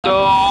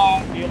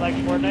So, Do you like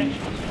Fortnite?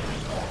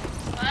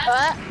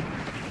 What?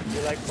 Do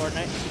you like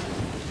Fortnite?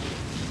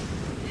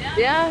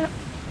 Yeah.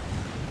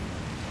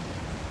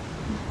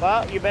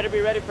 Well, you better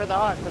be ready for the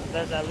hunt, because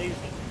there's at least...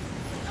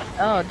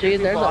 Oh, gee,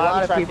 there's a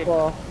lot of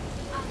people.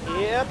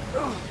 Yep.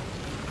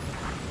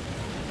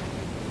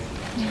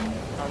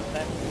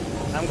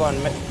 I'm going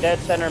dead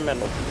center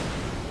middle.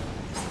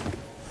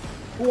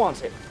 Who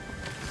wants it?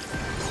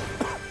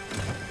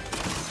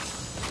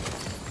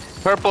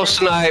 purple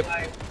snipe.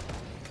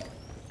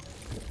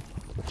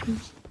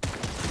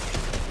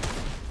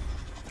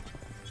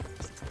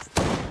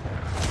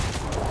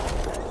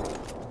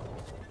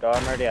 Yo,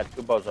 I'm already at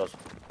 2 bozos.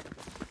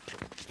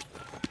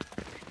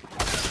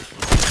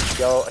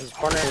 Yo, he's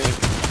cornering me.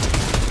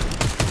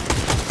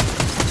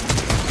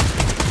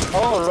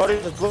 Oh, Rody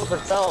just blew up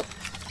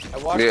herself. I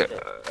watched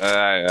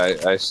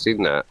it. I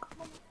seen that.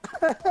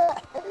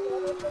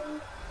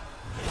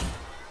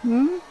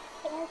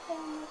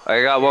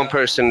 I got one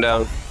person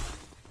down.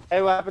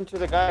 Hey, what happened to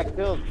the guy I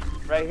killed?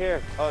 Right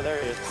here. Oh,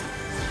 there he is.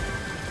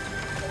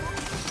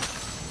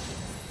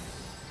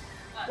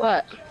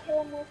 What?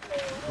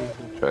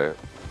 Okay.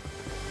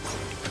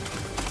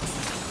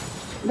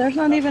 There's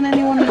not even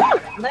anyone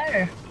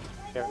there.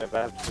 Here, if I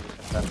have to get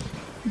that.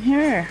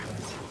 Here.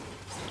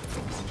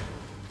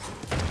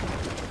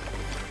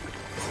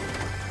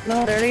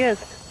 No, there he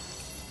is.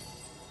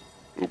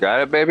 You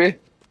got it, baby?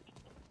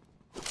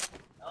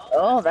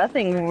 Oh, that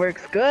thing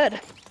works good.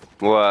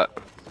 What?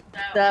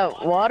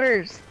 That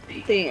water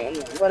thing,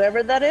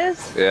 whatever that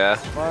is. Yeah.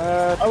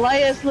 What?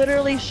 Elias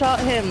literally shot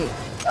him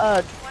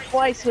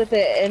twice with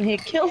it, and he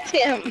killed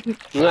him.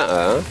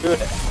 Nuh-uh. Dude,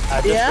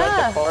 I just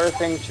Yeah. read the Kora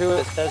thing too.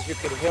 It says you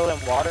can heal in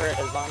water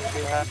as long as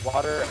you have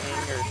water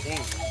in your thing.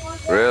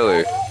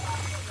 Really?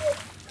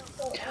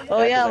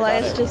 Oh yeah, I got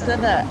Elias it. just said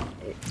that.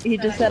 He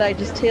just said I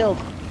just healed.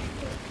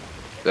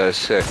 That's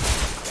sick.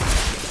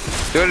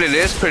 Dude, it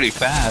is pretty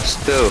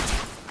fast, too.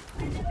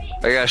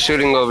 I got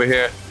shooting over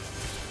here.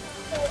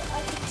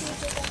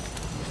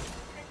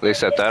 At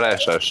least I thought I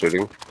saw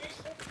shooting.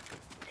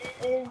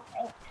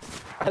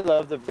 I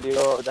love the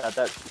video that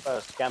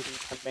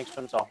scampi makes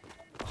him so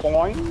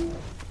boing,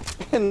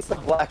 and the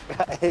black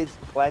guy is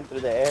flying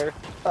through the air.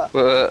 Uh,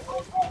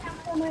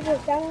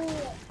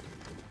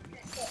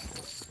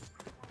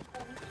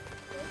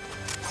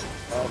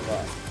 Oh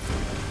god.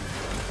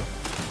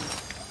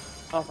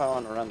 I don't know if I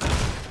want to run this.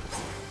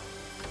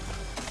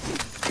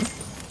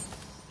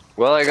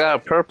 well, I got a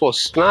purple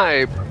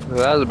snipe.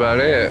 That was about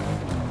it.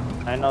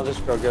 I know this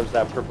girl gives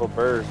that purple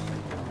burst.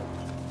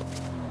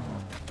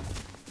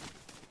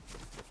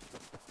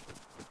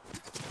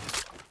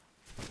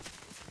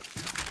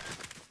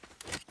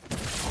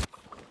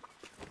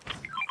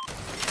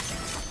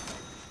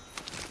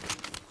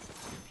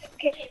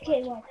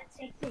 Okay, one.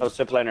 Oh,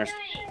 zip liners.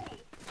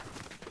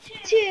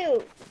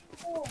 2.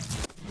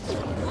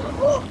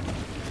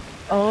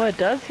 Oh, it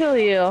does heal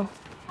you.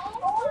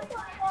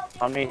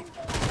 On me.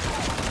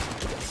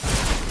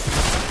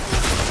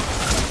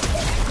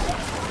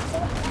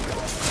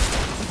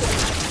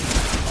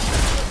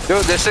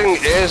 Dude, this thing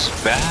is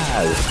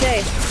bad.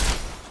 Okay.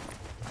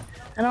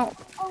 I don't.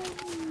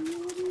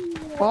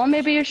 Well,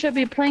 maybe you should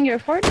be playing your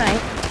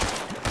Fortnite.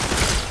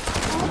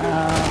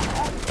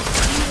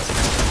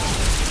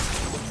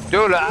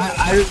 Dude,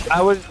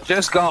 I would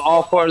just got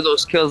all 4 of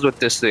those kills with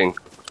this thing.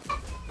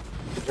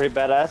 It's pretty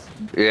badass.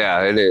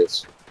 Yeah, it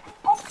is.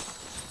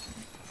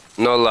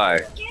 No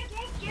lie.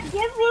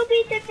 Give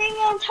Ruby the thing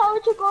and tell her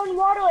to go in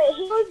water. It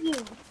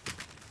heals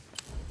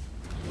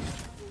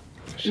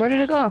you. Where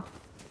did it go?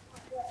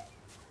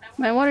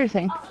 My water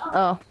thing.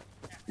 Oh,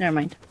 never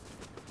mind.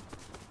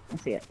 I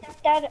see it.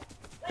 That.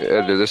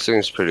 Yeah, dude, this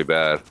thing's pretty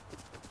bad.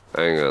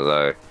 I ain't gonna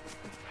lie.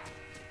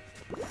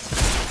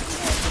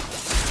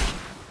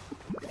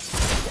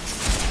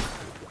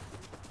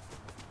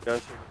 Go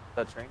shoot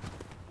that train.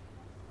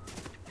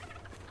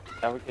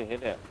 Now we can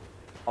hit it.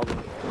 All the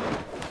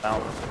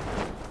down.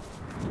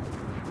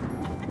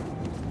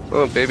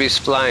 Oh, baby's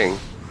flying.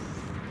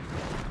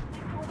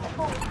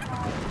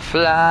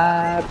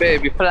 Fly,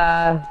 baby,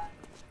 fly.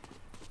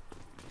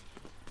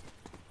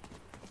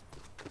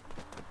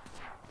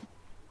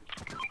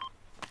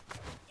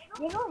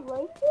 You don't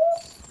like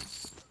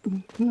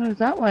it? What is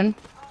that one?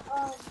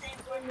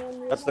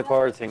 That's the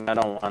core thing. I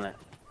don't want it.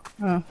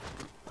 Oh.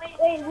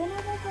 Wait, when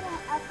are they gonna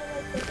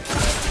activate this?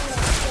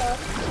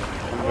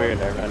 I'm weird.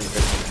 I run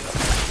good.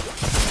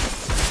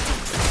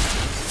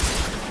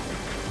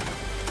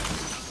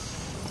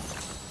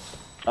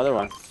 Another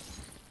one.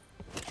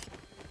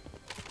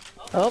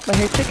 Oh, I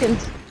hear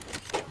chickens.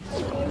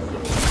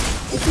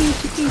 Chicken,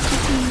 chicken,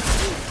 chicken.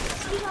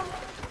 See how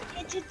much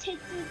it to take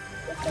the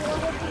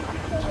water thing to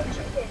kill the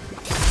chicken.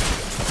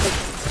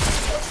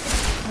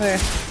 Where?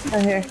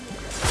 Oh, here.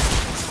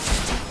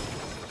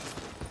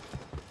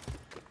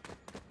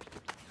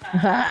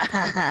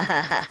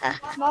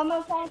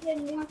 Mama found a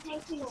new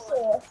tasty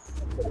sauce.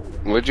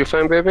 What'd you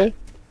find, baby?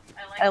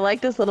 I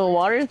like this little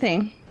water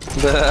thing.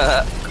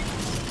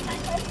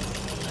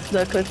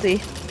 Look, let's see.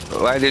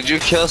 Why, did you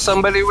kill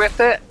somebody with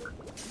it?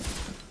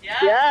 Yeah.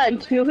 Yeah,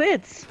 and 2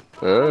 hits.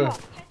 Uh,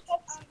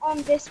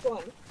 On this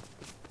one.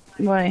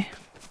 Why?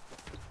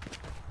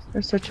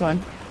 There's such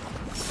one.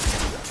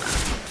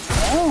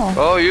 Oh.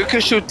 oh, you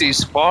can shoot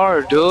these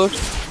far, dude.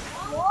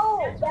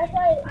 No, that's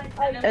why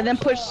I And then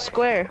push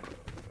square.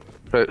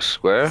 Press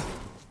square.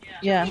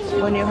 Yeah,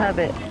 when you have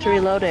it to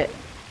reload it.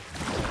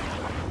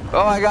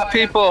 Oh, I got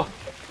people.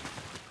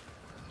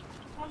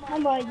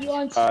 Come on, you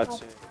on Let's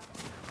see.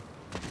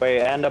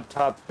 Wait, and up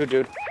top too,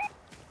 dude.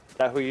 Is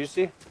that who you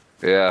see?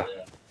 Yeah.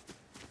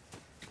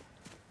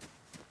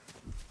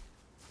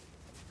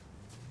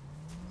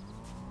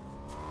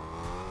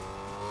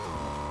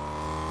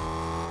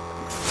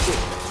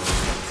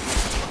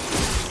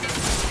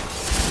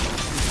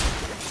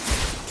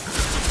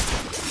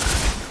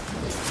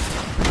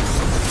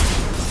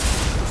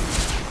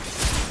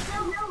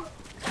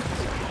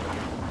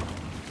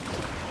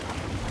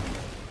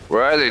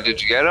 Where are they? Did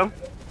you get them?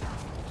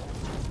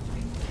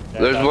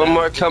 There's one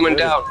more coming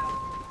down.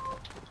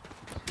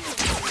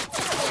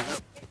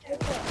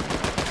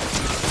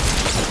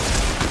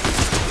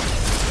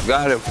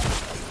 Got him.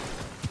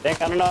 I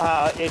don't know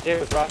how AJ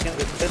was rocking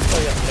this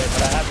pistol yesterday,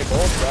 but I have the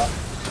gold drop.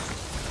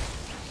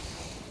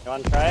 You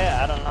wanna try it?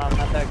 I don't know, I'm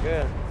not that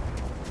good.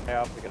 Okay,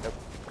 I'll pick it up.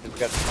 We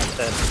got some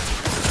set.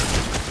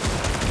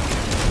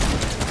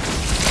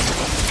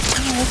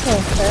 Oh, that's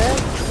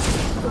okay.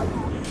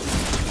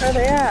 Where are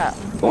they at?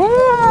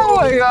 Oh,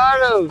 I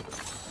got him.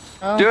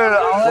 Oh. Dude,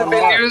 all I've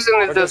been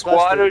using is this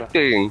water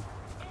thing.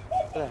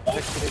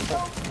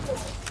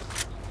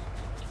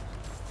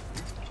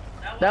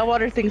 That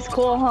water thing's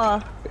cool, huh?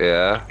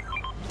 Yeah.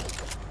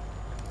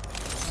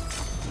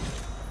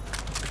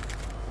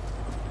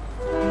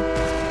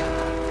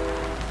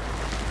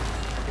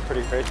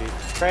 Pretty crazy.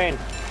 Train.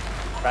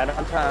 Right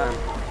on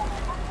time.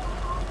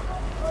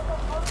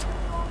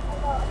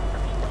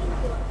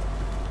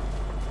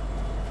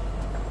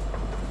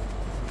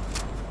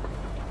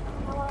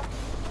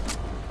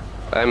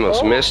 I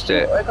almost missed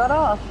it. I got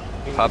off.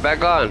 Hop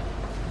back on.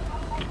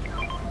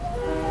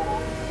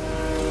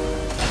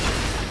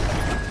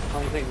 I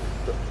don't think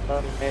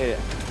I made it.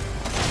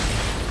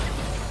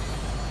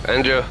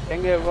 Andrew.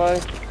 Dang it,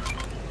 boy.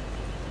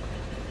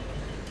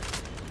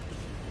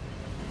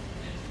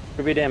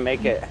 Ruby didn't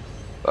make it.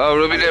 Oh,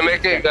 Ruby didn't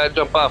make it. You gotta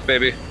jump off,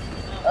 baby.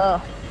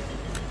 Oh.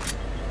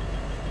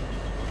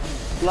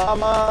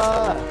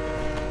 Llama!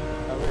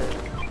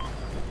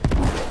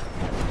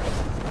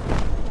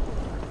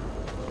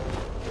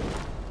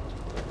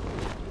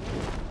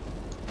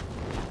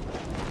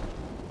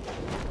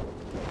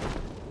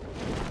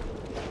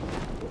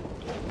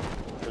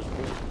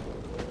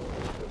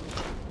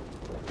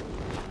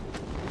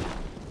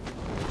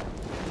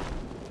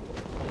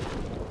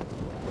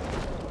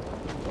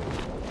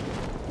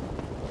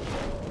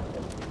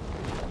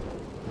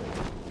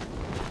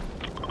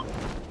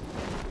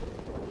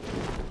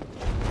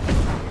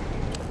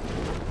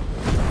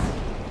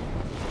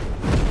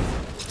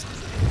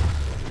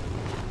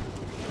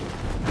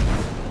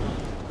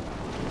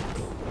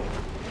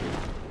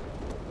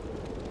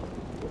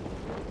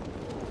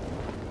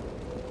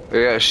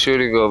 We got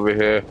shooting over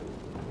here.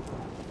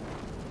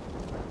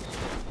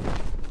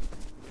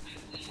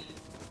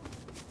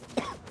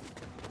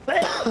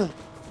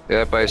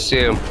 Yep, I see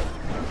him.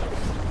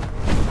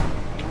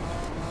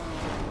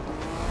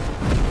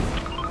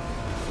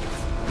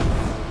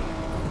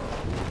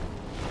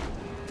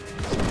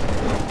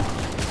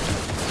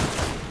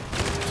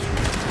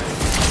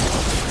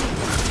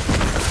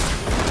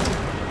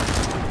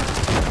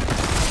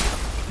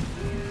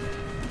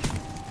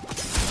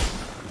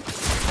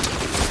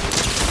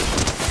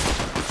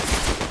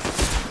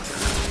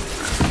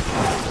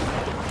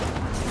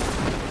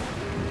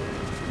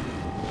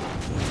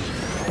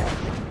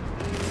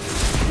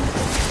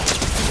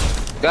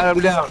 Got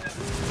him down.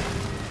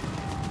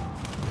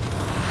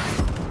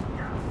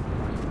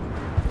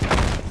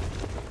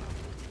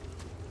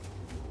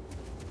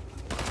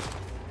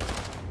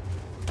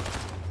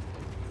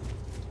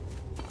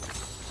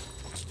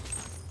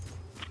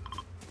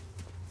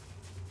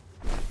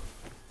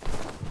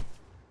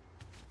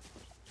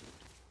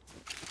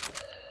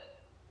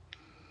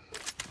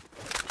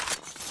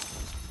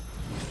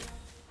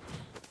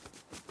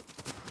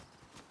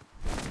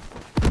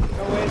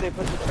 No way they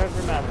put the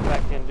treasure map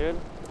back in, dude.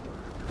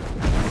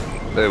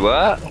 Wait,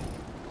 what?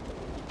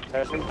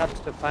 Treasure maps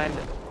to find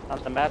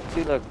on the map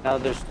too. Look, now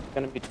there's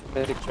gonna be 2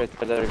 mythics right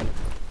there that are gonna...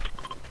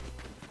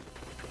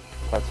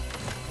 What?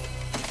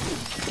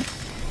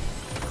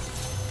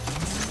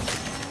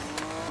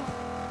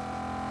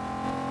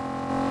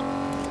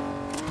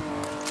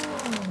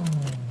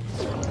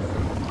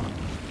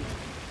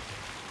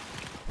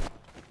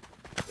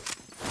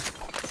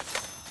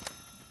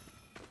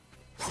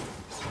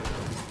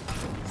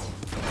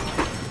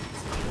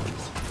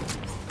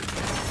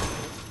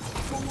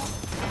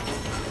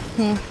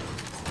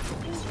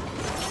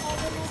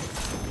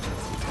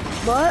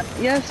 What?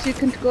 Yes, you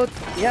can go.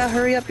 Yeah,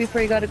 hurry up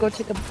before you gotta go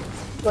take a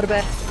go to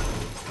bed.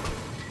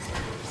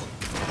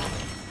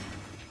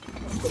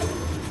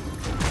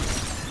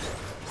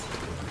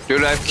 Dude,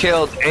 Dude, I've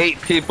killed 8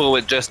 people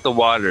with just the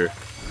water.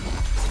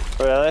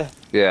 Really?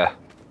 Yeah.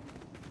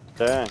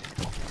 Dang.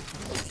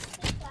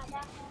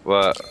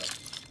 What?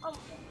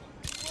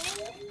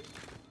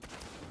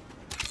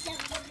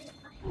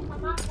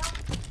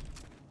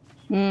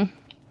 Hmm.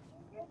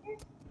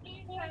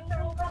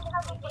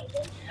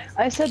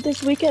 I said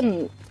this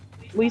weekend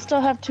we still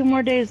have 2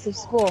 more days of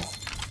school.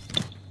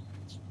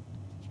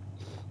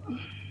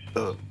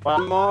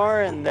 One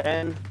more and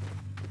then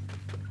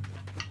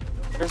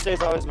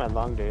Thursday's always my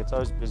long day. It's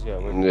always busy at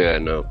work. Yeah,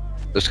 no.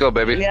 Let's go,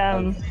 baby. Yeah,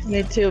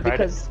 me too. Friday?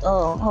 Because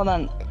hold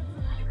on.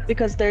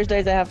 Because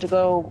Thursdays I have to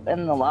go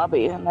in the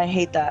lobby, and I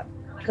hate that.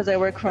 Because I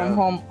work from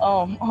home.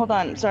 Oh, hold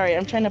on. Sorry,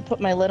 I'm trying to put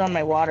my lid on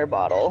my water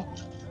bottle.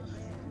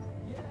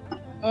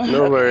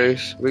 No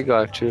worries. We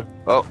got you.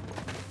 Oh.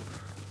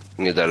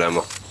 Need that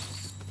ammo.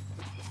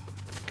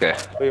 Okay.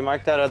 Will you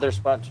mark that other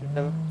spot too,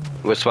 Kevin?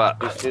 What spot?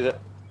 You see that?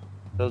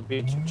 Those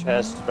be 2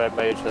 chests right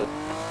by each other.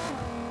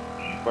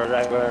 Where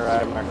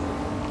I marked it.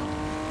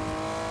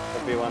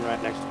 There'll be one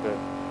right next to it.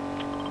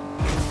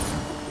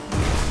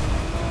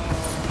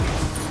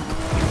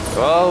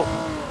 Oh.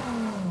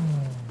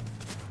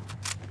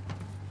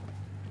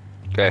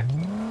 Okay.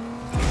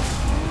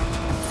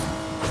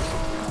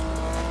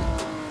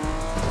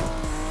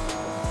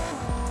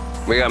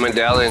 We got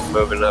medallions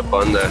moving up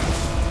on the.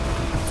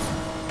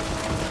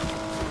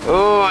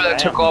 Oh, that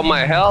took all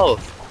my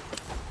health.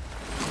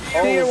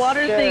 Do your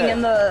water shit. thing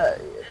in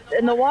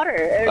the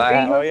water.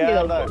 Oh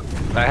yeah, look.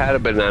 I had a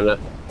banana.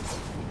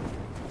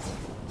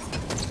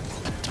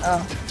 Oh.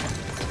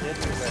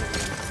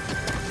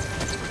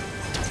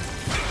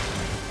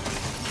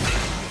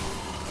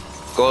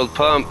 Gold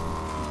pump.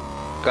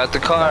 Got the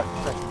car.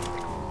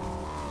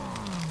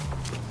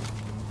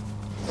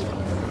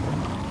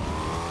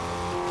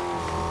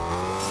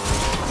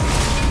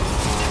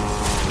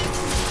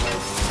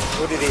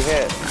 Who did he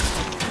hit?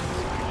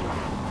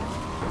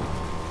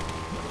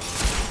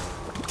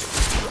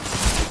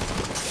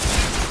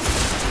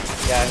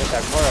 Yeah, I hit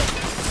that Kora.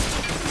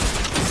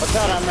 Watch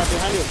out, I'm right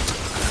behind you.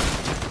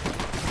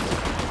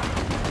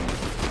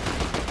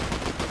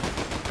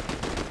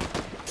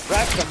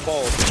 Crack them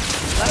balls.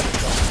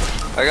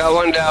 I got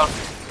one down.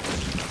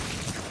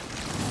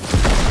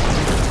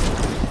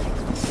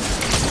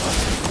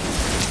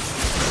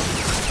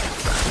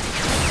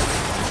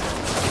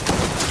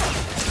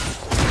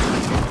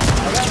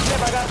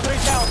 I got 3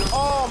 down.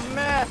 Oh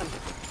man.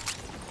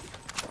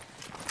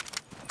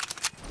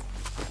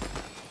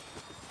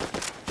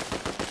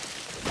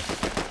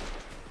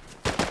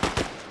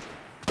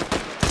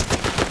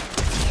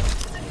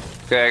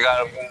 Okay, I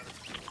got him.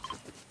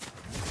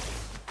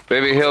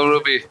 Baby Hill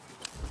Ruby.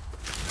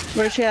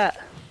 Where's she at?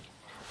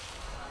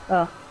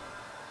 Oh.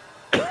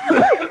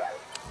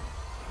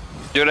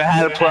 Dude, I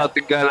had to pull out the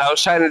gun. I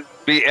was trying to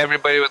beat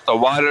everybody with the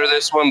water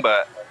this one,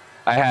 but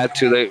I had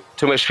to.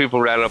 Too much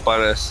people ran up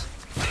on us.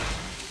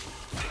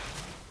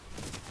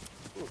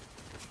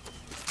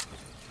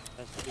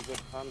 That's pretty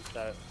good pump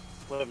that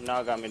would have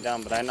now got me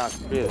down, but I knocked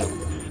 3 of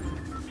them.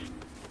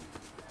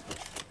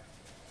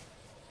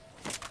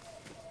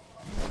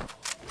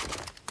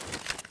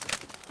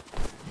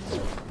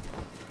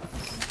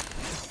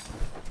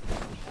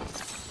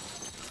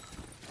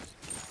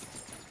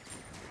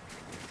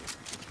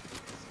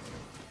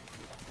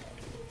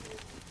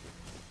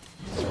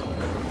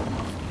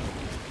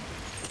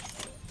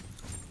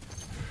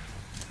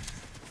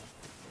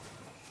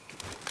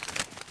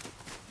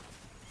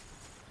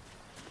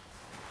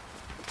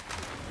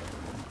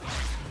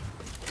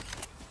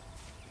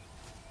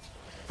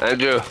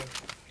 Andrew.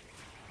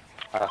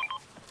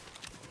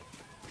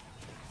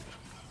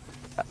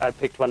 I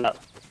picked one up.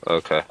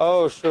 Okay.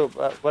 Oh shoot!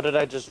 What did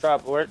I just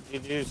drop? Where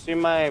did you see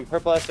my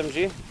purple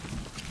SMG?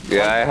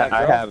 Yeah,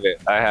 I have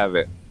it. I have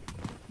it.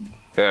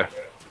 Here.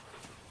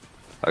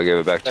 I'll give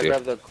it back I to you.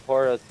 grabbed the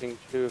Kora thing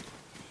too.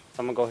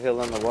 I'm gonna go heal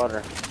in the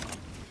water.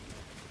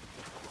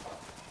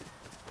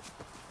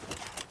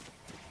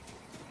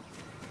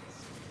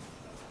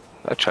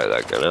 I'll try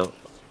that gun out.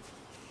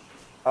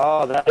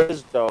 Oh, that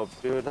is dope,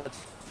 dude. That's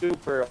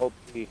super OP.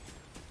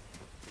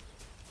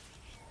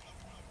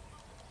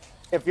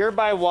 If you're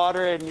by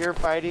water and you're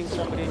fighting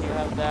somebody and you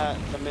have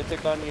the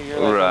mythic on you, you're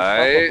like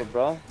Right. unstoppable,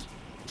 bro.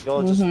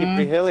 You'll just keep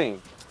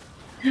re-healing.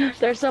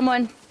 There's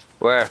someone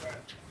Where?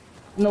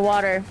 in the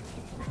water.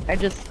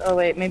 Oh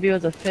wait, maybe it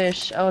was a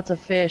fish. Oh, it's a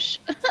fish.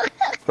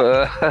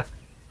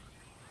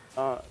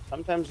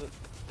 Sometimes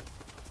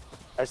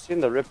I've seen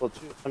the ripple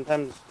too.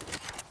 Sometimes.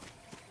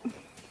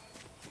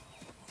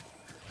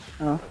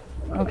 Oh,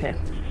 okay.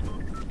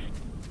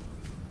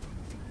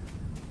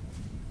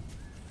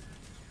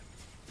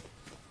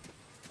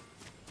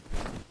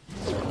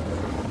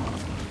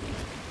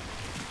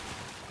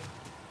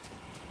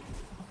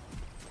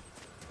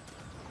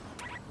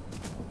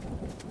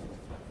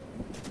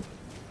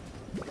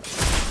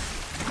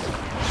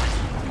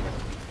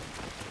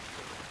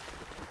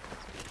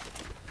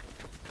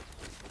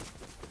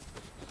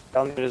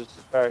 Tell me to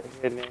start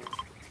hitting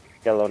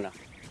yellow now.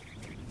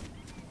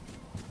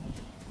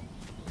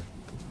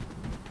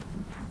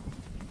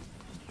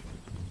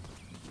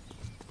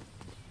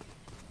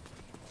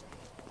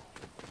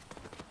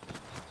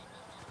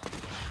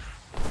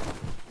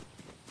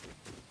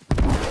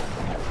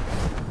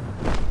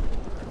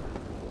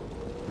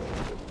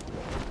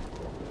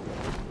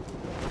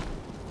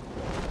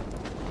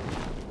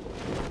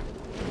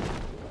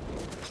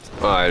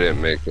 Oh, I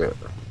didn't make it.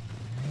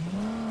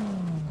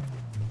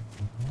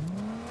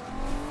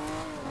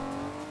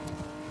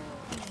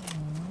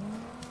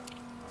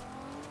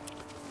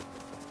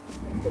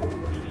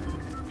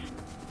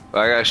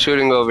 I got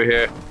shooting over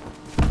here.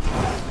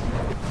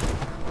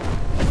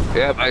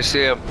 Yep, I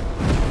see him.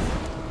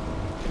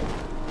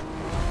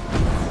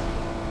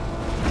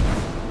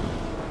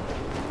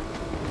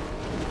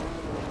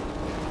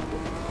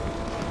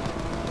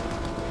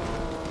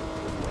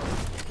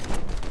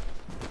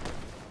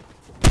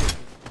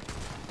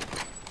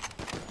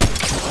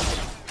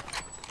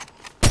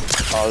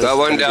 Oh, this Got is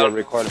one gonna be a down.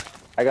 recorder.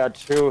 I got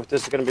two.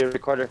 This is gonna be a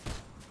recorder.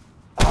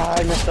 Ah,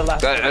 I missed the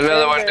last Got one.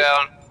 another Dang one it.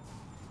 down.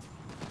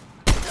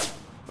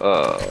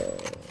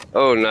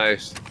 Oh,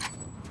 nice.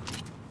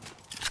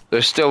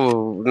 There's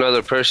still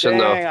another person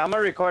though. Dang, I'm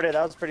gonna record it.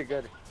 That was pretty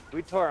good.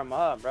 We tore him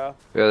up, bro.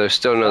 Yeah, there's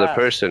still another Fast.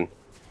 person.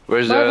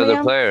 Where's the What, other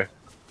Liam? player?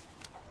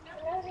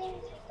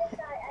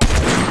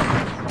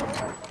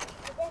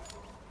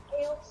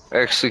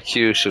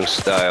 Execution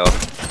style.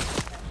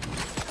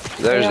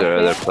 There's Yeah, their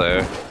yeah. other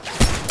player.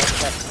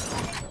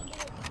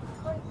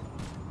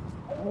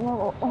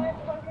 Oh,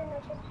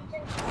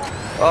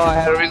 Oh, I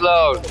had to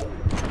reload.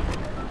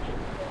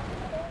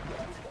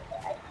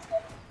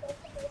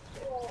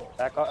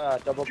 Back,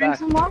 double drink back.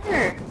 some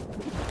water.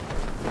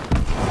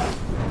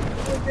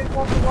 Drink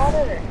lots of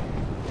water.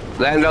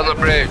 Land on the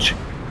bridge.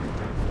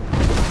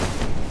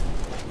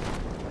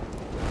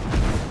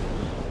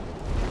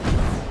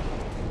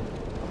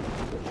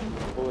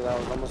 Oh, that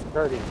was almost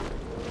dirty.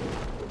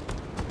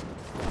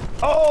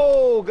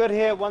 Oh, good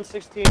hit.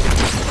 116.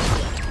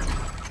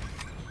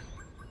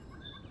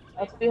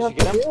 That's what you have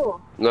Did you to get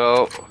do.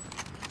 No.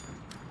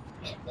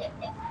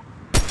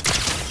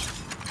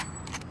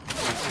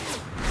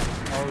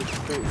 Oh,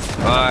 shoot.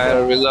 Oh, I had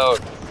to reload.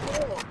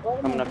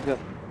 Coming up here.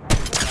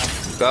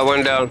 Got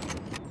one down.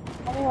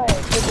 Anyway,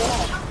 good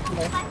job.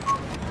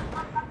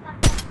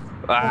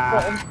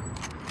 Ah.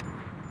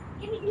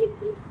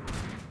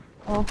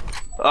 Oh.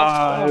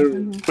 Ah,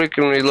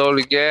 freaking reload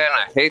again.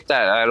 I hate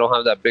that. I don't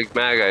have that big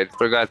mag. I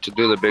forgot to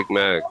do the big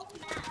mag.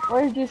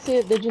 Where did you see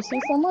it? Did you see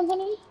someone,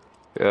 honey?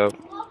 Yep.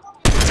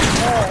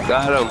 Where?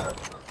 Got him.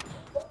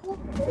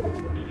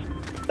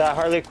 That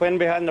Harley Quinn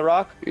behind the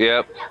rock?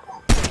 Yep.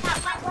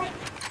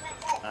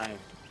 Nice.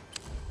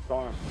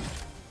 Storm.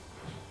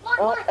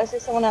 Oh, I see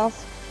someone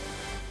else.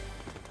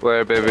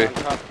 Where, baby? On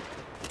top.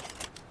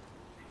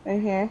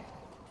 Right here.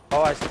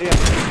 Oh, I see him.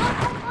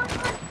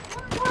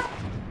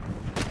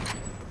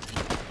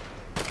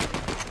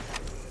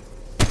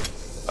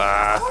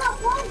 Ah.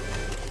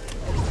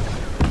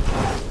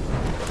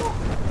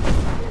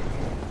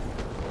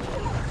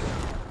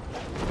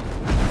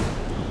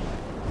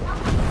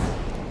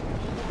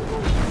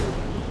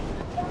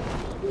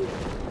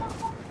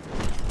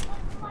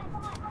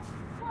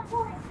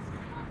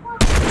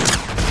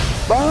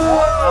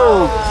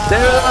 Oh! They're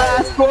the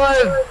last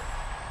one!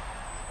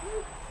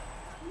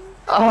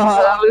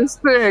 Oh, that was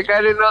sick.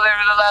 I didn't know they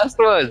were the last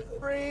one.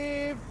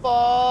 Free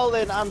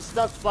falling. I'm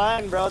stuck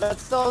flying, bro.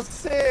 That's so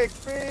sick.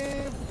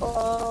 Free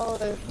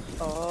falling.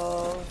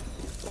 Oh.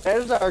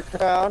 There's our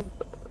crown.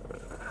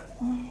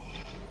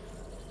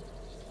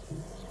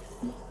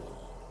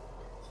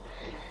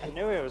 I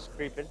knew it was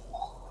creeping.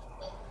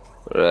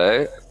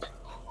 Right?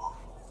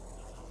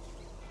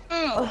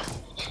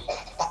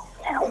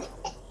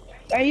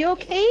 Are you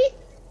okay?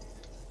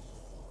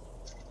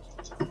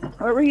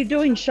 What were you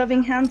doing?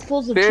 Shoving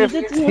handfuls of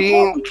Cheez-Its in your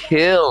 15 mouth?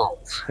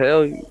 kills.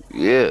 Hell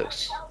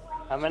yes.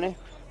 How many?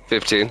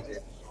 15.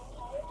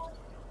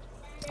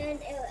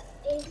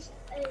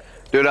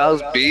 Dude, I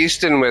was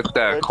beasting with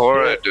that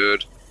Kora,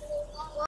 dude.